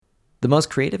The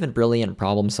most creative and brilliant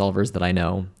problem solvers that I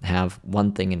know have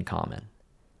one thing in common.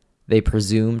 They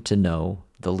presume to know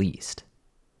the least.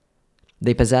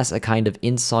 They possess a kind of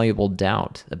insoluble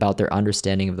doubt about their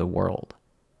understanding of the world.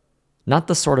 Not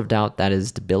the sort of doubt that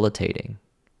is debilitating,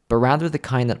 but rather the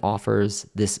kind that offers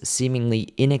this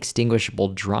seemingly inextinguishable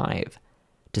drive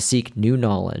to seek new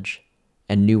knowledge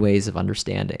and new ways of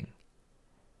understanding.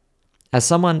 As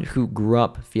someone who grew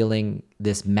up feeling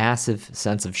this massive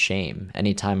sense of shame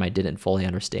anytime I didn't fully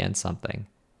understand something,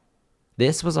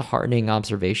 this was a heartening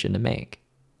observation to make.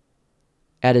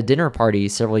 At a dinner party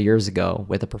several years ago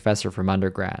with a professor from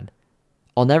undergrad,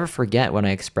 I'll never forget when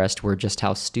I expressed to her just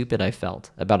how stupid I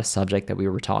felt about a subject that we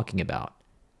were talking about.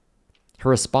 Her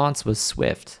response was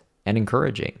swift and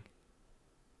encouraging.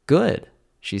 "Good,"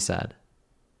 she said.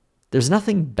 "There's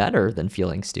nothing better than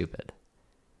feeling stupid.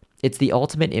 It's the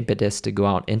ultimate impetus to go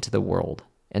out into the world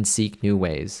and seek new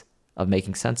ways of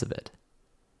making sense of it."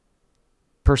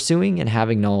 Pursuing and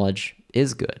having knowledge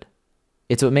is good.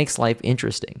 It's what makes life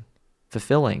interesting,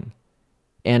 fulfilling,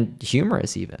 and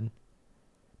humorous even.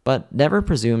 But never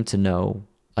presume to know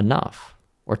enough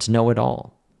or to know it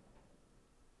all.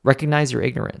 Recognize your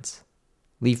ignorance.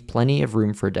 Leave plenty of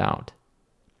room for doubt.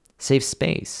 Save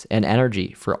space and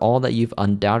energy for all that you've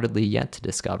undoubtedly yet to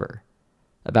discover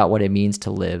about what it means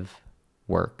to live,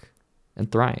 work,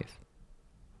 and thrive.